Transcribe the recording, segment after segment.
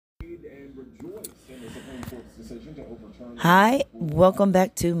Hi, welcome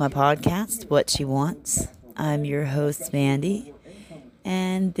back to my podcast, What She Wants. I'm your host, Mandy,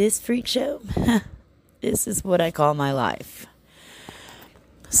 and this freak show, this is what I call my life.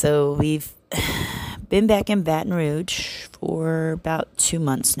 So, we've been back in Baton Rouge for about 2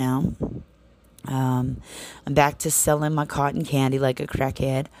 months now. I'm back to selling my cotton candy like a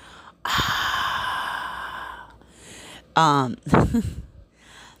crackhead. Um,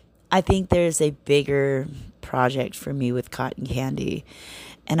 I think there's a bigger project for me with cotton candy.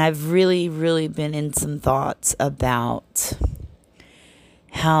 And I've really been in some thoughts about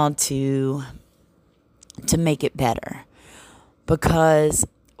how to make it better. Because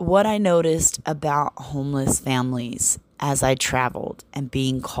what I noticed about homeless families as I traveled and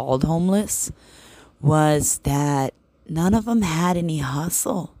being called homeless was that none of them had any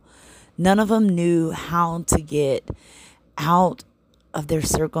hustle. None of them knew how to get out of their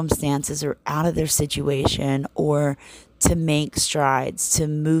circumstances or out of their situation or to make strides, to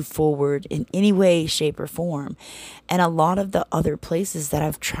move forward in any way, shape, or form. And a lot of the other places that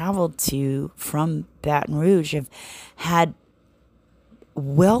I've traveled to from Baton Rouge have had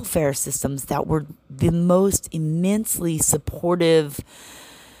welfare systems that were the most immensely supportive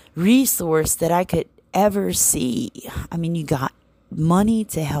resource that I could ever see. I mean, you got money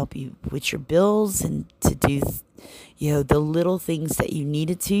to help you with your bills and to do the little things that you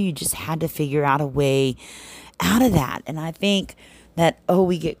needed to. You just had to figure out a way out of that. And I think that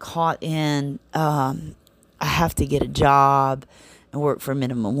we get caught in I have to get a job and work for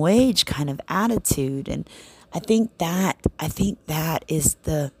minimum wage kind of attitude. And I think that is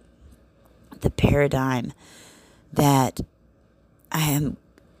the paradigm that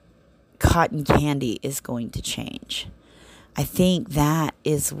cotton candy is going to change. I think that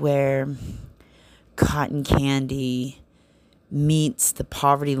is where cotton candy meets the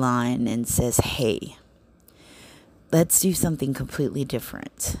poverty line and says, hey, let's do something completely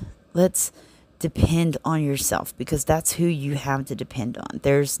different. Let's depend on yourself, because that's who you have to depend on.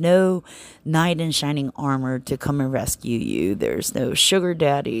 There's no knight in shining armor to come and rescue you. There's no sugar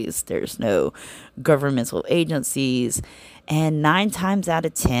daddies. There's no governmental agencies. And 9 times out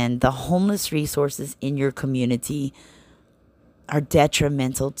of 10, the homeless resources in your community are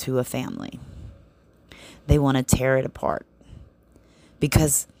detrimental to a family. They want to tear it apart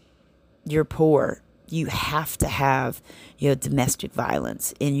because you're poor. You have to have, domestic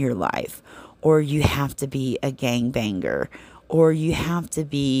violence in your life, or you have to be a gangbanger, or you have to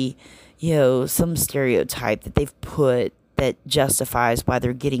be, some stereotype that they've put that justifies why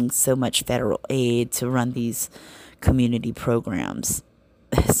they're getting so much federal aid to run these community programs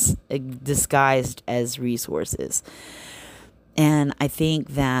disguised as resources. And I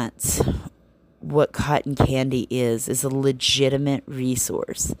think that what cotton candy is a legitimate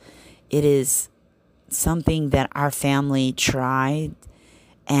resource. It is something that our family tried,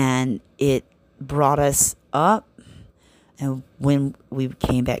 and it brought us up. And when we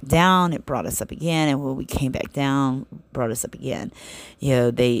came back down, it brought us up again. And when we came back down, it brought us up again.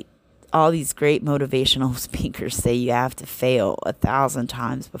 All these great motivational speakers say you have to fail 1,000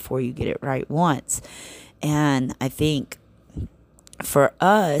 times before you get it right once. And I think for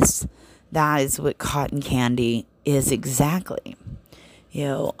us, that is what cotton candy is exactly.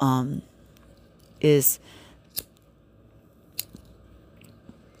 It's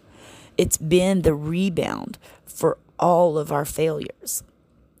been the rebound for all of our failures.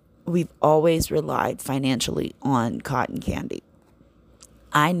 We've always relied financially on cotton candy.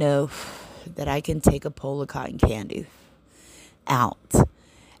 I know that I can take a pole of cotton candy out,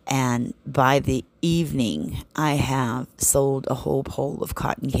 and by the evening, I have sold a whole pole of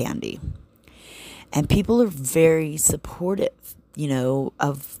cotton candy. And people are very supportive,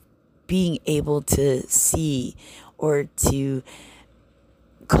 of being able to see or to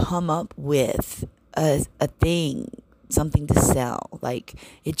come up with a thing, something to sell. Like,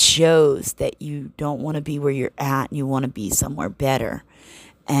 it shows that you don't want to be where you're at and you want to be somewhere better.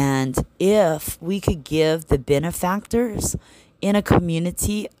 And if we could give the benefactors in a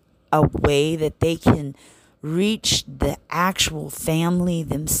community a way that they can reach the actual family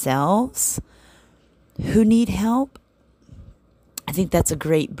themselves who need help, I think that's a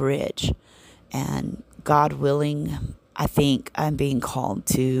great bridge. And God willing, I think I'm being called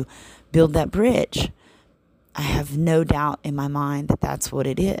to build that bridge. I have no doubt in my mind that that's what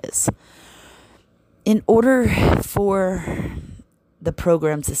it is. In order for the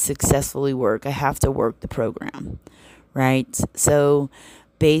program to successfully work, I have to work the program, right? So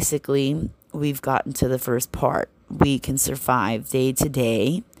basically, we've gotten to the first part. We can survive day to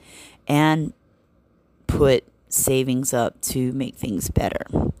day and put savings up to make things better.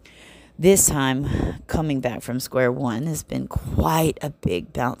 This time, coming back from square one has been quite a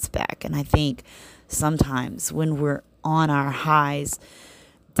big bounce back. And I think sometimes when we're on our highs,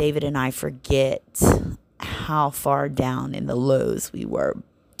 David and I forget how far down in the lows we were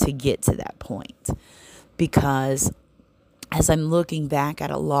to get to that point. Because as I'm looking back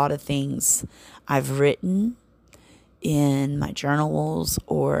at a lot of things I've written in my journals,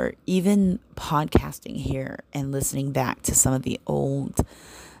 or even podcasting here and listening back to some of the old,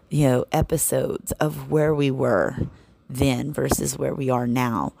 episodes of where we were then versus where we are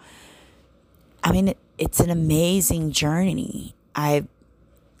now. I mean, it's an amazing journey. I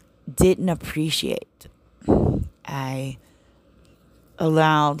didn't appreciate. I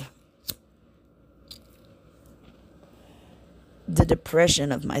allowed the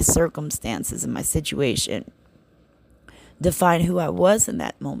depression of my circumstances and my situation define who I was in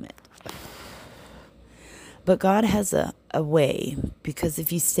that moment. But God has a way, because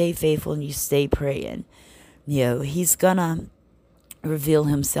if you stay faithful and you stay praying, He's gonna reveal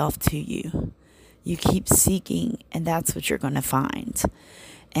Himself to you. You keep seeking, and that's what you're gonna find.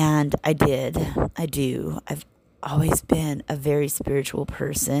 And I do. I've always been a very spiritual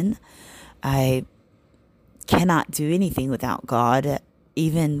person. I cannot do anything without God.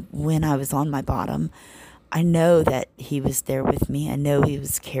 Even when I was on my bottom, I know that He was there with me. I know He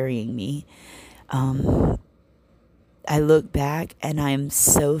was carrying me. I look back and I am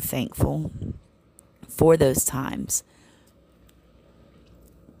so thankful for those times.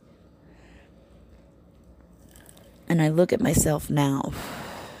 And I look at myself now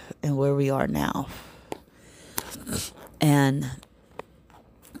and where we are now. And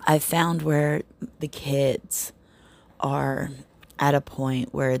I found where the kids are at a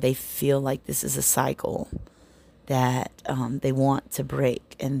point where they feel like this is a cycle that they want to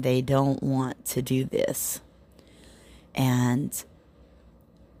break, and they don't want to do this. And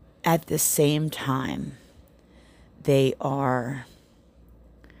at the same time, they are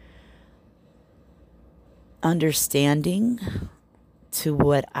understanding to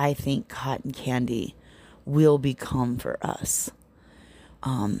what I think cotton candy will become for us.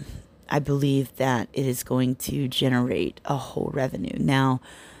 I believe that it is going to generate a whole revenue. Now,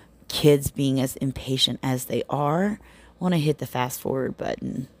 kids being as impatient as they are, want to hit the fast forward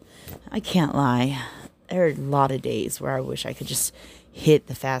button. I can't lie. There are a lot of days where I wish I could just hit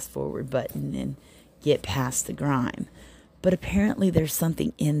the fast forward button and get past the grime. But apparently there's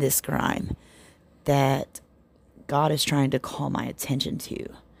something in this grime that God is trying to call my attention to.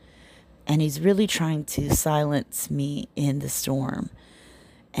 And He's really trying to silence me in the storm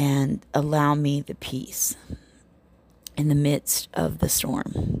and allow me the peace in the midst of the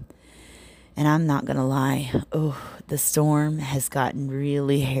storm. And I'm not going to lie. The storm has gotten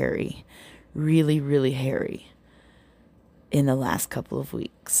really hairy. Really, really hairy in the last couple of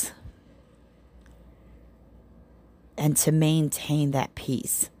weeks. And to maintain that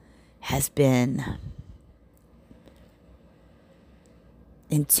peace has been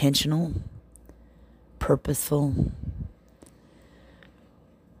intentional, purposeful,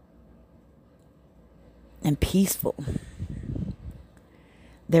 and peaceful.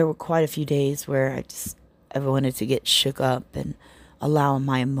 There were quite a few days where I wanted to get shook up and allow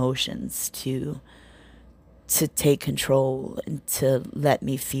my emotions to take control and to let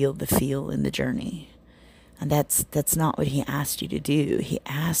me feel the feel in the journey. And that's not what He asked you to do. He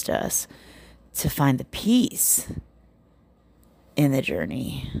asked us to find the peace in the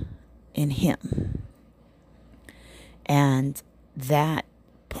journey in Him. And that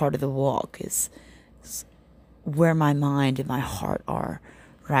part of the walk is where my mind and my heart are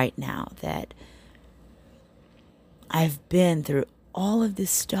right now, that I've been through all of this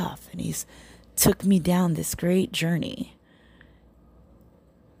stuff, and He's took me down this great journey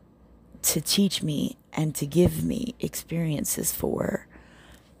to teach me and to give me experiences for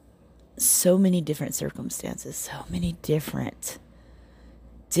so many different circumstances, so many different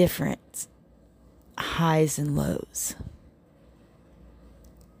highs and lows.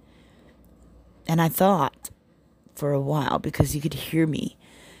 And I thought for a while, because you could hear me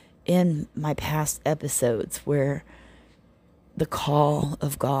in my past episodes where the call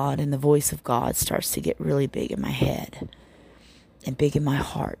of God and the voice of God starts to get really big in my head and big in my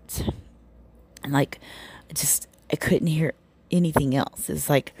heart. And I couldn't hear anything else. It's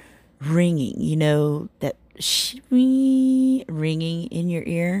like ringing, that ringing in your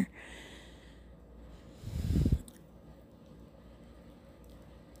ear.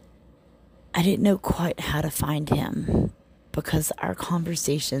 I didn't know quite how to find Him, because our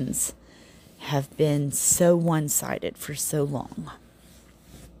conversations have been so one-sided for so long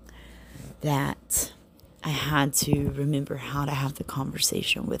that I had to remember how to have the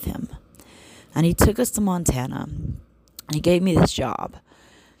conversation with Him. And he took us to Montana. And he gave me this job.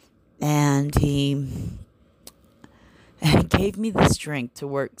 And he gave me the strength to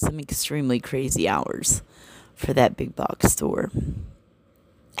work some extremely crazy hours for that big box store.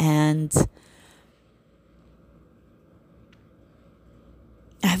 And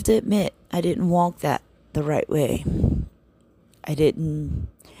I have to admit, I didn't walk that the right way. I didn't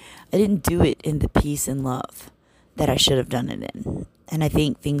do it in the peace and love that I should have done it in. And I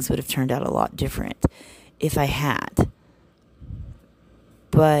think things would have turned out a lot different if I had.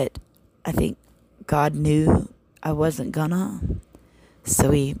 But I think God knew I wasn't gonna.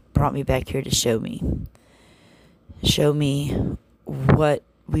 So he brought me back here to show me what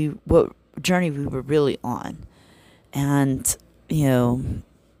journey we were really on. And,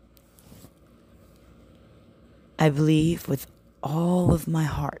 I believe with all of my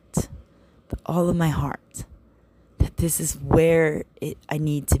heart, that this is where I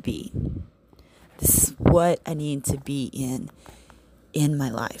need to be. This is what I need to be in my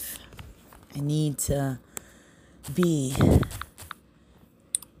life. I need to be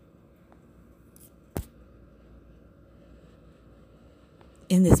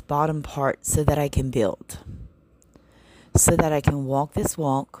in this bottom part so that I can build. So that I can walk this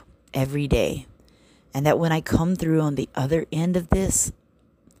walk every day. And that when I come through on the other end of this,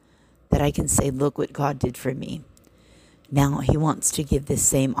 that I can say, look what God did for me. Now he wants to give this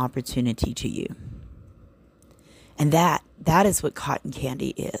same opportunity to you. And that is what cotton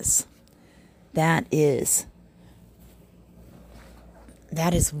candy is. That is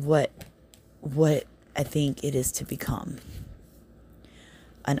what I think it is to become.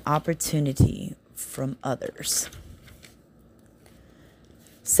 An opportunity from others.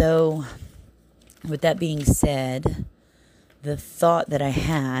 So, with that being said, the thought that I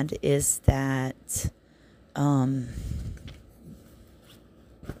had is that I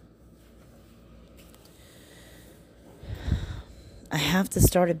have to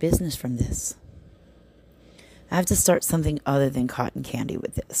start a business from this. I have to start something other than cotton candy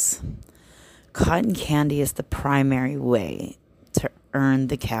with this. Cotton candy is the primary way to earn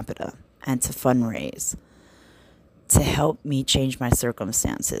the capita and to fundraise to help me change my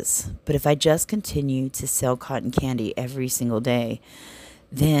circumstances. But if I just continue to sell cotton candy every single day,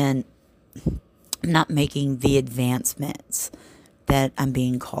 then I'm not making the advancements that I'm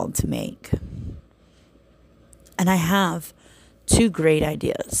being called to make. And I have 2 great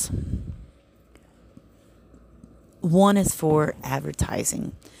ideas. One is for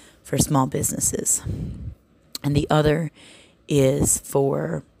advertising for small businesses, and the other is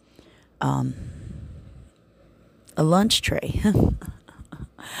for a lunch tray.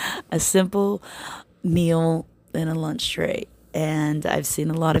 A simple meal in a lunch tray. And I've seen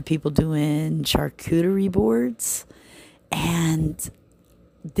a lot of people doing charcuterie boards. And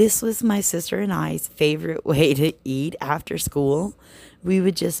this was my sister and I's favorite way to eat after school. We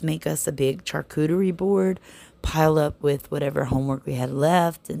would just make us a big charcuterie board, pile up with whatever homework we had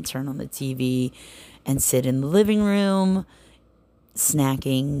left, and turn on the TV and sit in the living room,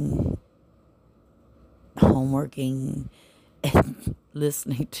 snacking, homeworking, and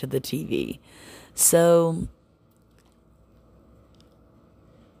listening to the TV. So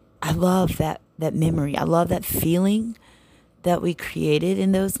I love that memory. I love that feeling that we created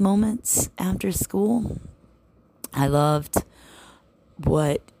in those moments after school. I loved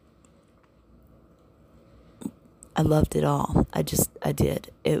it all. I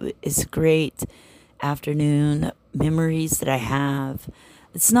did. It is a great afternoon memories that I have.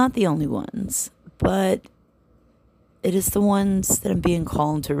 It's not the only ones, but it is the ones that I'm being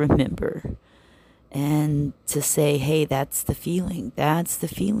called to remember and to say, hey, that's the feeling. That's the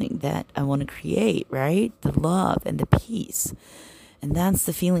feeling that I want to create, right? The love and the peace. And that's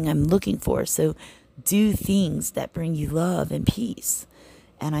the feeling I'm looking for. So do things that bring you love and peace.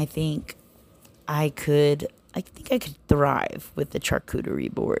 And I think I could thrive with the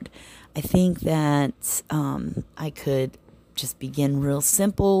charcuterie board. I think that I could just begin real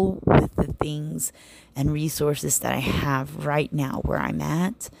simple with the things and resources that I have right now where I'm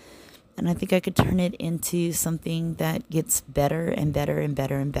at. And I think I could turn it into something that gets better and better and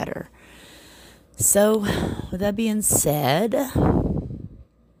better and better. So, with that being said,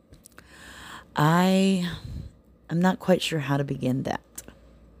 I'm not quite sure how to begin that.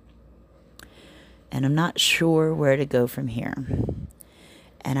 And I'm not sure where to go from here.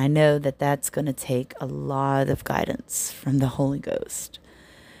 And I know that that's going to take a lot of guidance from the Holy Ghost.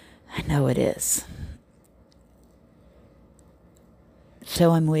 I know it is.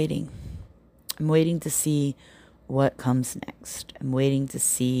 So I'm waiting. I'm waiting to see what comes next. I'm waiting to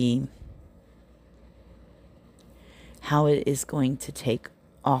see how it is going to take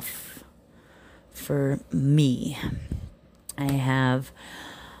off for me. I have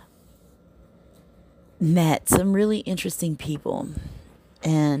met some really interesting people,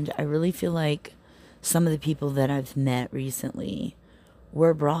 and I really feel like some of the people that I've met recently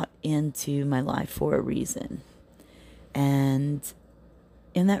were brought into my life for a reason. And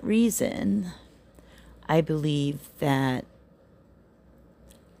in that reason, I believe that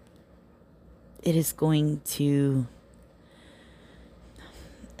it's going to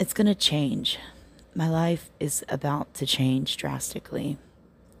change. My life is about to change drastically.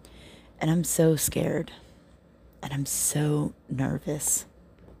 And I'm so scared. And I'm so nervous.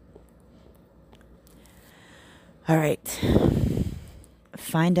 All right.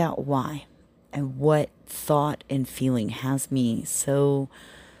 Find out why and what thought and feeling has me so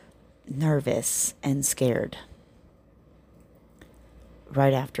nervous and scared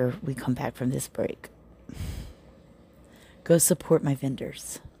right after we come back from this break. Go support my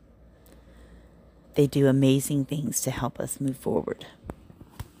vendors. They do amazing things to help us move forward.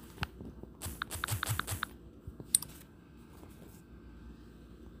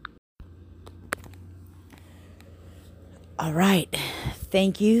 All right.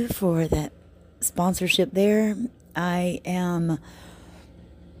 Thank you for that sponsorship there. I am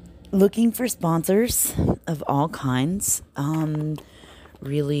looking for sponsors of all kinds.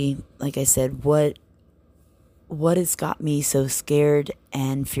 Really, like I said, what has got me so scared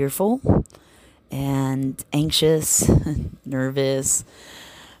and fearful and anxious, nervous.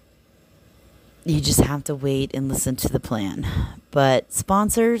 You just have to wait and listen to the plan. But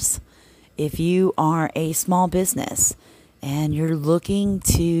sponsors, if you are a small business and you're looking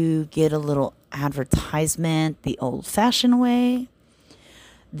to get a little advertisement the old-fashioned way,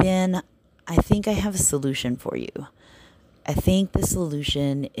 then I think I have a solution for you. I think the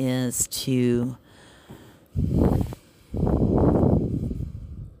solution is to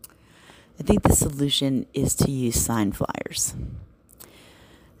use sign flyers.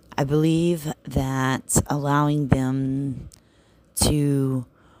 I believe that allowing them to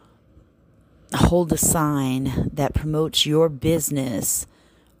hold a sign that promotes your business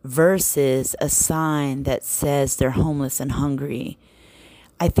versus a sign that says they're homeless and hungry,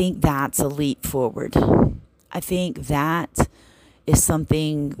 I think that's a leap forward. I think that is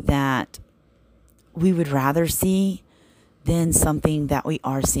something that we would rather see than something that we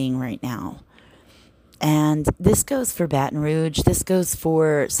are seeing right now. And this goes for Baton Rouge. This goes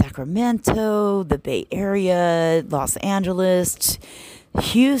for Sacramento, the Bay Area, Los Angeles,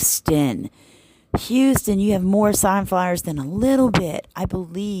 Houston. Houston, you have more sign flyers than a little bit. I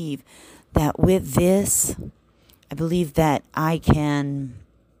believe that with this, I can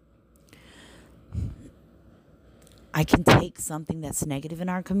take something that's negative in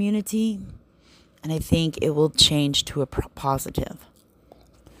our community, and I think it will change to a positive.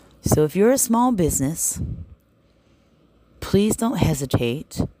 So if you're a small business, please don't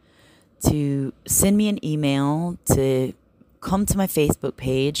hesitate to send me an email, to come to my Facebook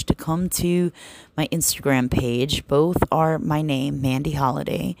page, to come to my Instagram page. Both are my name, Mandy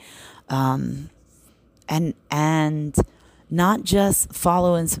Holiday. And not just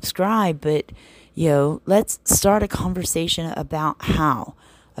follow and subscribe, but let's start a conversation about how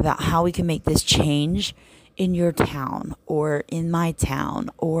we can make this change in your town or in my town,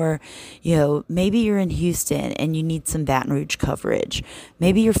 or maybe you're in Houston and you need some Baton Rouge coverage.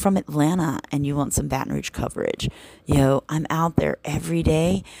 Maybe you're from Atlanta and you want some Baton Rouge coverage. I'm out there every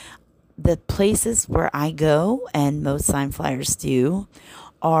day. The places where I go, and most sign flyers do,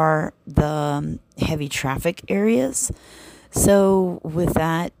 are the heavy traffic areas. So with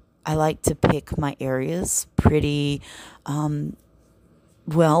that, I like to pick my areas pretty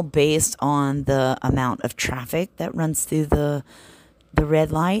well based on the amount of traffic that runs through the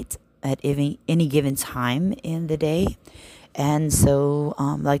red light at any given time in the day. And so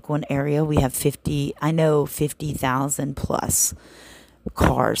like one area, we have 50,000 plus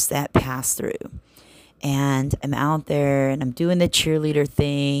cars that pass through. And I'm out there and I'm doing the cheerleader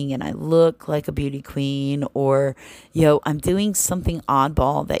thing and I look like a beauty queen, or I'm doing something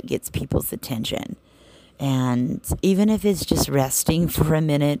oddball that gets people's attention. And even if it's just resting for a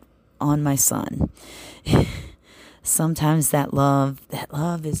minute on my son, sometimes that love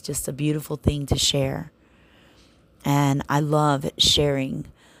is just a beautiful thing to share. And I love sharing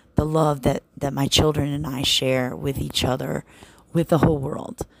the love that my children and I share with each other, with the whole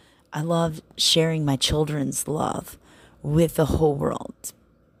world. I love sharing my children's love with the whole world,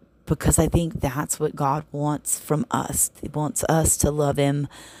 because I think that's what God wants from us. He wants us to love Him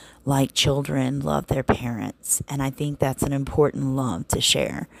like children love their parents. And I think that's an important love to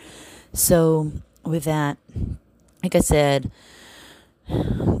share. So with that, like I said,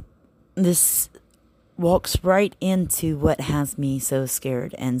 this walks right into what has me so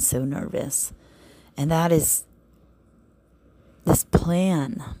scared and so nervous. And that is this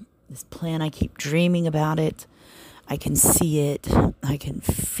plan. This plan, I keep dreaming about it. I can see it. I can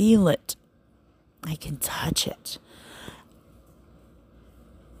feel it. I can touch it.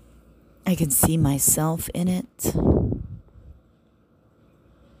 I can see myself in it.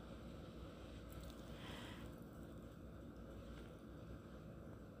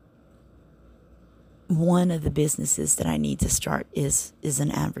 One of the businesses that I need to start is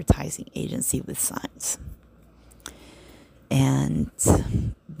an advertising agency with signs. And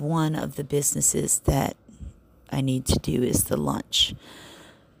one of the businesses that I need to do is the lunch.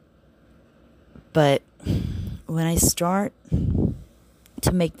 But when I start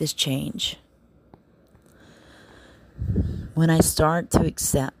to make this change, when I start to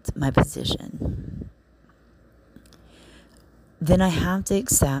accept my position, then I have to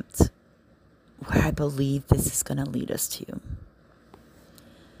accept where I believe this is going to lead us to.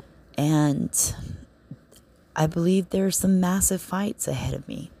 And I believe there are some massive fights ahead of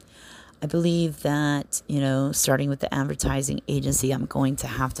me. I believe that, starting with the advertising agency, I'm going to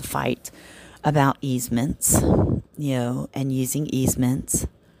have to fight about easements, and using easements.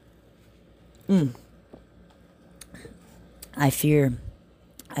 I fear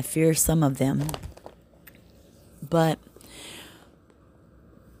some of them. But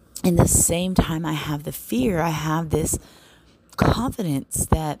in the same time I have the fear, I have this confidence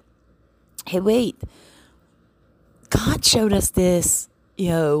that, hey, wait, God showed us this,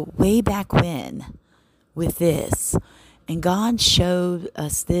 way back when with this. And God showed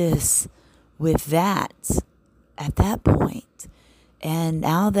us this with that at that point. And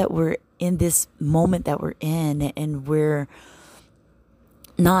now that we're in this moment that we're in, and we're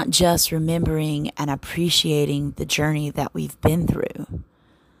not just remembering and appreciating the journey that we've been through,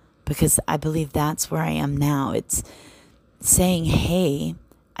 because I believe that's where I am now. It's saying, hey,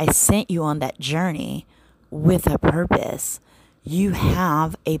 I sent you on that journey with a purpose. You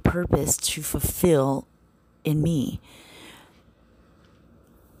have a purpose to fulfill in me.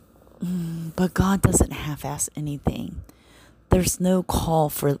 But God doesn't half-ass anything. There's no call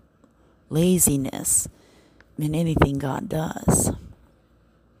for laziness in anything God does.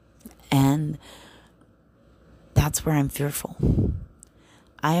 And that's where I'm fearful.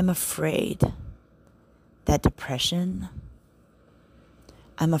 I am afraid that depression,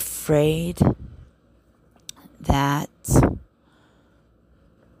 I'm afraid that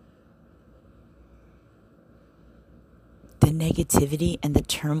the negativity and the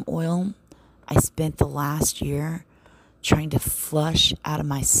turmoil I spent the last year trying to flush out of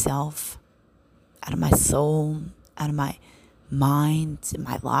myself, out of my soul, out of my mind, in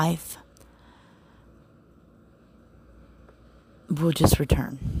my life, will just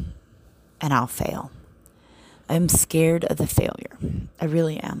return, and I'll fail. I'm scared of the failure. I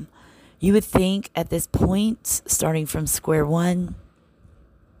really am. You would think at this point, starting from square one,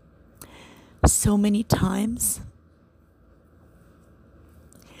 so many times,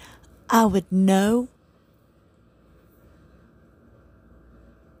 I would know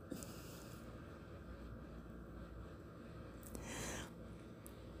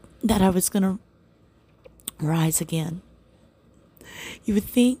that I was going to rise again. You would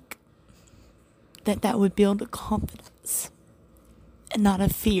think that that would build a confidence and not a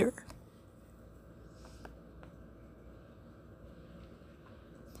fear.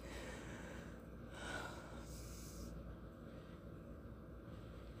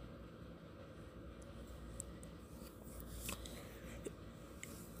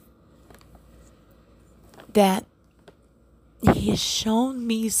 That He has shown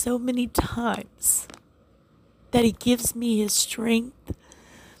me so many times that He gives me His strength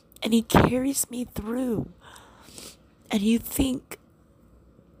and He carries me through. And you think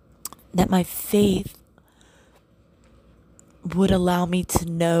that my faith would allow me to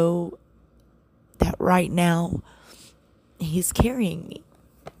know that right now He's carrying me.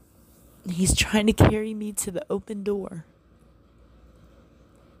 He's trying to carry me to the open door.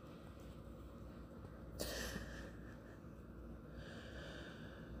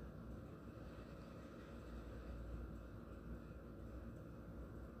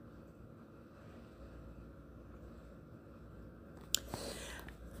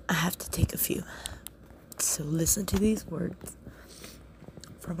 I have to take a few. So listen to these words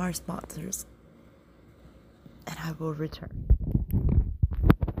from our sponsors, and I will return.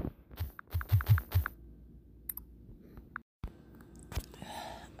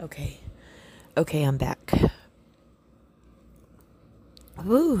 Okay, I'm back.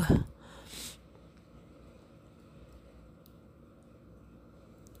 Woo.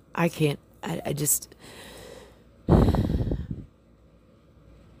 I can't I just,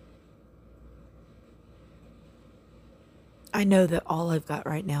 I know that all I've got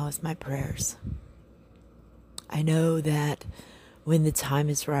right now is my prayers. I know that when the time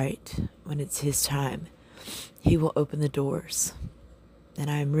is right, when it's His time, He will open the doors. And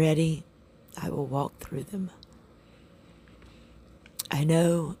I am ready. I will walk through them. I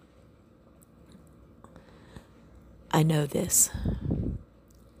know this.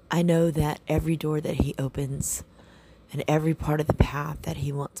 I know that every door that He opens and every part of the path that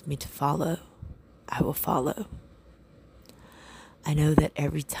He wants me to follow, I will follow. I know that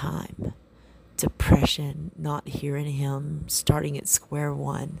every time depression, not hearing Him, starting at square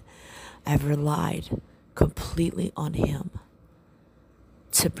one, I've relied completely on Him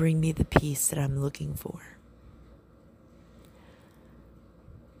to bring me the peace that I'm looking for.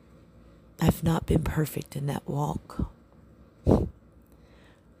 I've not been perfect in that walk.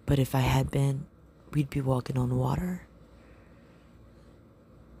 But if I had been, we'd be walking on water.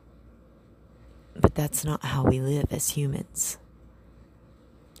 But that's not how we live as humans.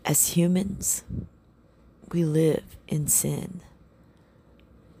 As humans, we live in sin.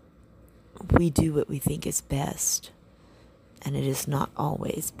 We do what we think is best, and it is not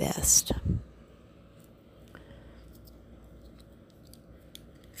always best.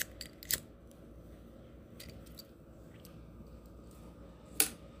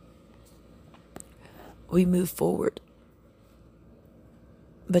 We move forward.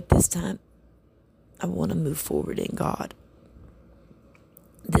 But this time, I want to move forward in God.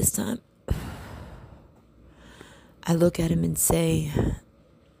 This time, I look at Him and say,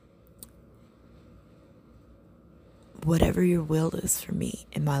 whatever your will is for me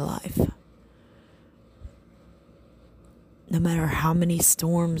in my life, no matter how many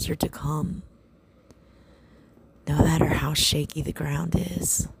storms are to come, no matter how shaky the ground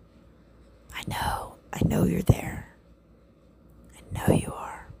is, I know you're there. I know you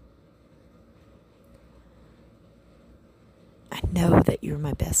are. I know that you're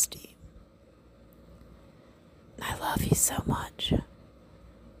my bestie. I love you so much.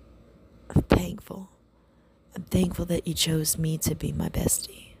 I'm thankful. I'm thankful that you chose me to be my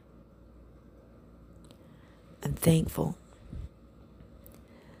bestie. I'm thankful.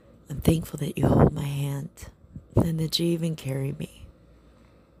 I'm thankful that you hold my hand and that you even carry me.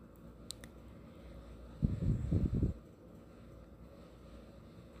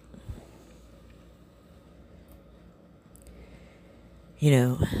 You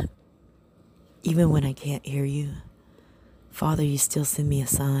know, even when I can't hear you, Father, you still send me a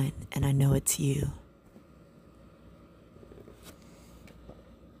sign, and I know it's you.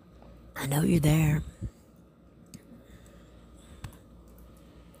 I know you're there.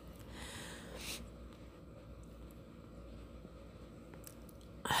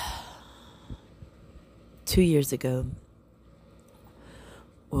 Two years ago,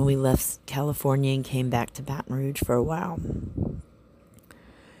 when we left California and came back to Baton Rouge for a while,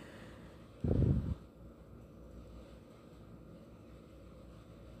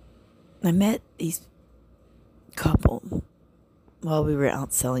 I met these couple while we were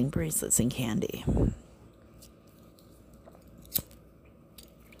out selling bracelets and candy.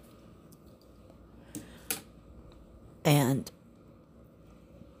 And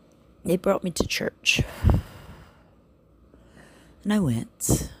they brought me to church. And I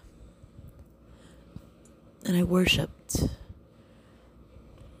went. And I worshiped.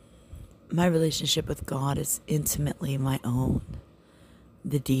 My relationship with God is intimately my own.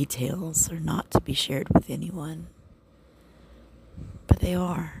 The details are not to be shared with anyone. But they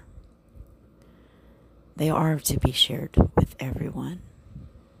are. They are to be shared with everyone.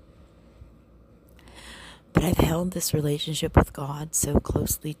 But I've held this relationship with God so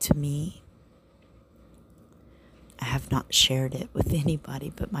closely to me. I have not shared it with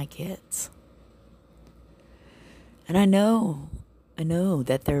anybody but my kids. And I know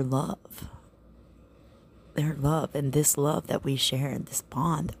that their love and this love that we share and this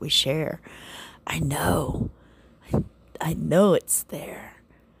bond that we share, I know it's there.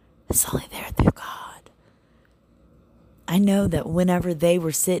 It's only there through God. I know that whenever they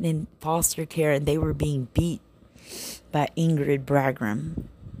were sitting in foster care and they were being beat by Ingrid Bragram,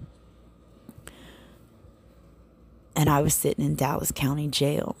 and I was sitting in Dallas County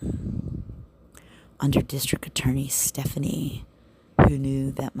Jail under District Attorney Stephanie, who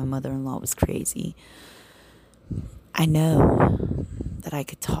knew that my mother-in-law was crazy, I know that I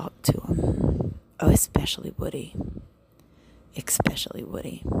could talk to him. Oh, especially Woody. Especially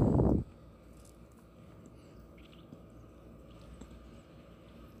Woody.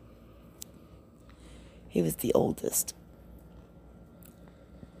 He was the oldest.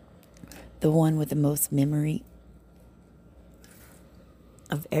 the one with the most memory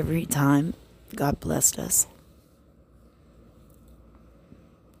of every time God blessed us.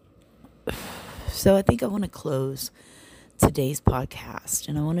 So I think I want to close today's podcast,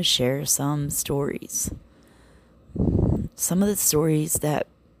 and I want to share some stories. Some of the stories that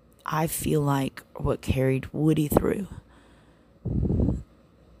I feel like are what carried Woody through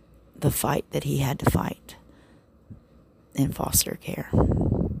the fight that he had to fight in foster care.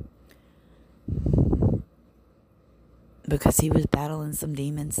 Because he was battling some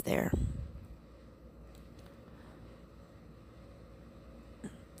demons there.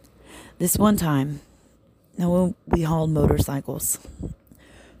 This one time, now when we hauled motorcycles,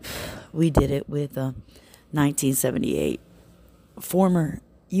 we did it with a 1978 former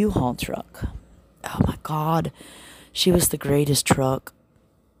U-Haul truck. Oh my God, she was the greatest truck.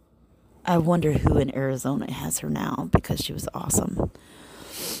 I wonder who in Arizona has her now, because she was awesome.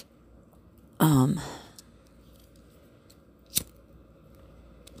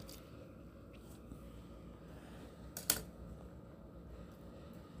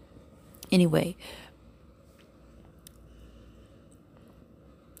 Anyway,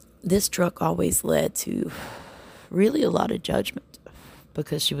 this truck always led to really a lot of judgment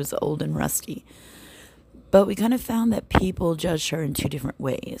because she was old and rusty. But we kind of found that people judged her in two different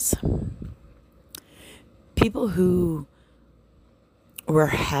ways. People who were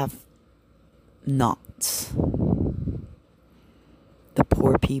have-nots. The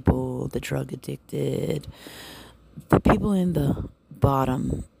poor people, the drug addicted, the people in the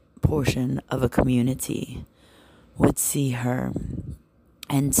bottom portion of a community would see her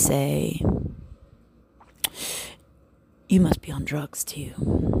and say, "You must be on drugs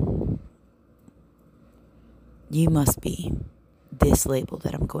too. You must be this label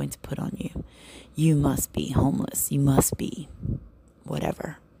that I'm going to put on you. You must be homeless. You must be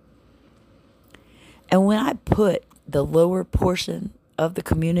whatever." And when I put the lower portion of the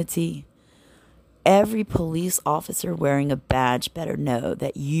community, every police officer wearing a badge better know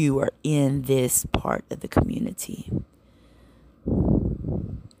that you are in this part of the community.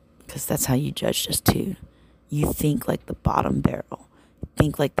 Because that's how you judge us too. You think like the bottom barrel.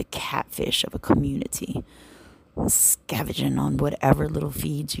 Think like the catfish of a community. Scavenging on whatever little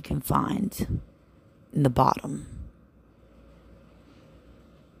feeds you can find in the bottom.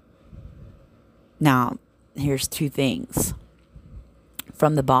 Now, here's two things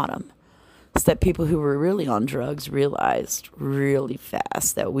from the bottom. It's that people who were really on drugs realized really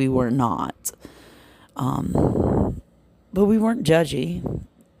fast that we were not. But we weren't judgy.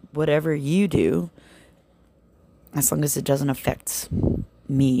 Whatever you do, as long as it doesn't affect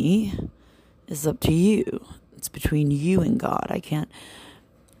me, is up to you. It's between you and God. I can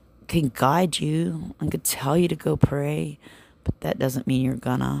guide you. I could tell you to go pray, but that doesn't mean you're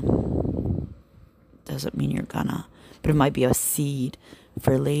gonna. But it might be a seed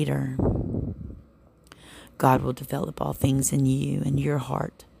for later. God will develop all things in you and your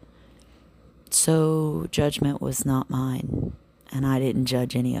heart. So judgment was not mine, and I didn't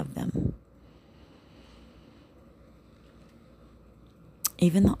judge any of them.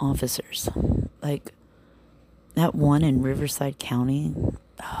 Even the officers, like that one in Riverside County,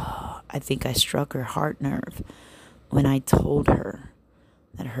 I think I struck her heart nerve when I told her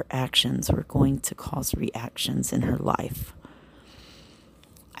that her actions were going to cause reactions in her life.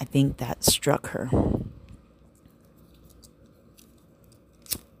 I think that struck her.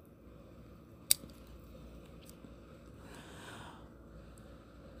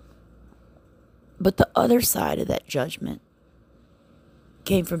 But the other side of that judgment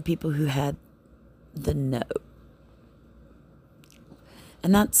came from people who had the no.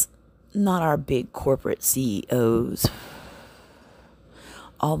 And that's not our big corporate CEOs.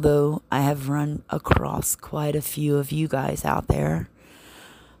 Although I have run across quite a few of you guys out there.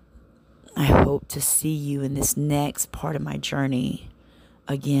 I hope to see you in this next part of my journey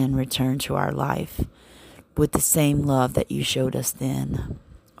again, return to our life with the same love that you showed us then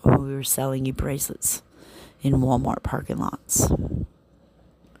when we were selling you bracelets in Walmart parking lots.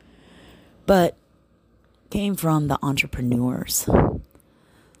 But came from the entrepreneurs,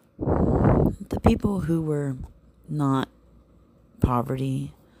 the people who were not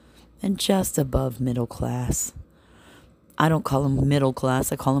poverty and just above middle class. I don't call them middle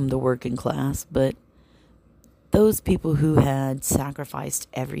class, I call them the working class, but those people who had sacrificed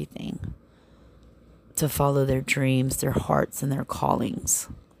everything to follow their dreams, their hearts, and their callings.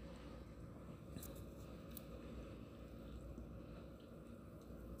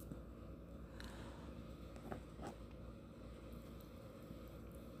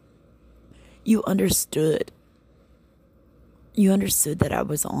 You understood You understood that I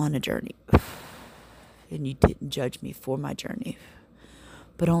was on a journey, and you didn't judge me for my journey,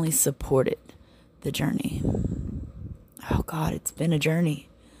 but only supported the journey. Oh God, it's been a journey.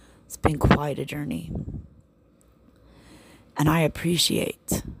 It's been quite a journey. And I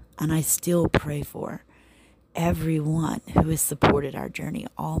appreciate, and I still pray for everyone who has supported our journey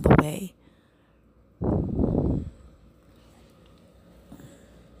all the way.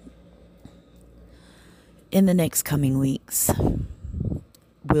 In the next coming weeks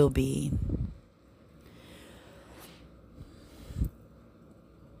will be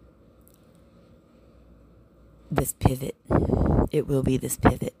this pivot. It will be this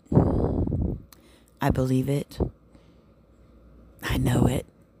pivot. I believe it. I know it.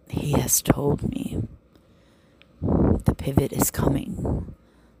 He has told me. The pivot is coming.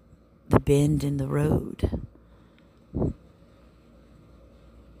 The bend in the road.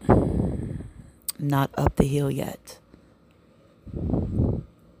 Not up the hill yet.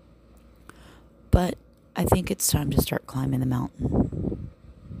 But I think it's time to start climbing the mountain.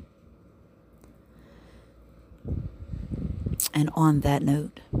 And on that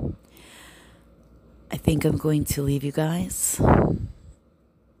note, I think I'm going to leave you guys.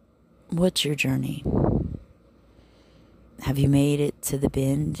 What's your journey? Have you made it to the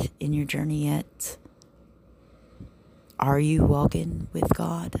bend in your journey yet? Are you walking with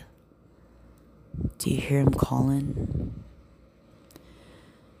God? Do you hear Him calling?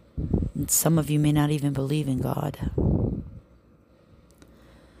 And some of you may not even believe in God.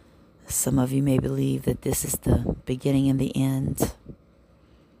 Some of you may believe that this is the beginning and the end.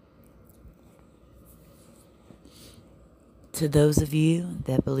 To those of you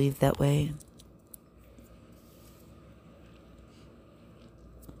that believe that way,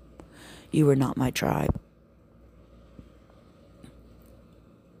 you are not my tribe.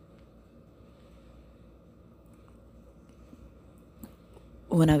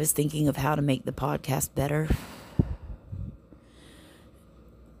 When I was thinking of how to make the podcast better,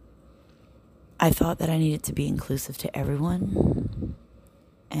 I thought that I needed to be inclusive to everyone.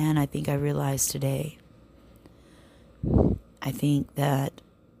 And I think I realized today, I think that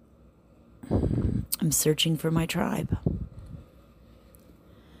I'm searching for my tribe.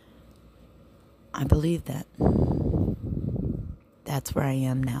 I believe that. That's where I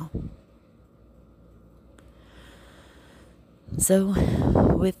am now. So,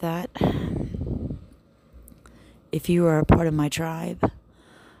 with that, if you are a part of my tribe,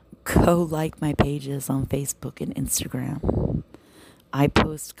 go like my pages on Facebook and Instagram. I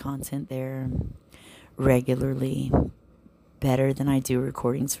post content there regularly, better than I do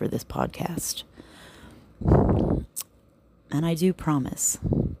recordings for this podcast. And I do promise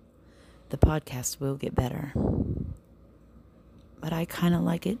the podcast will get better. But I kind of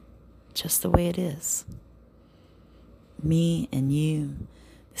like it just the way it is. Me and you,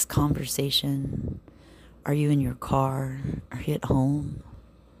 this conversation. Are you in your car? Are you at home?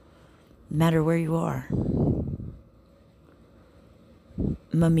 No matter where you are, I'm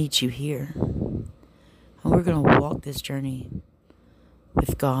going to meet you here. And we're going to walk this journey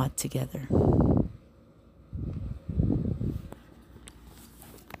with God together.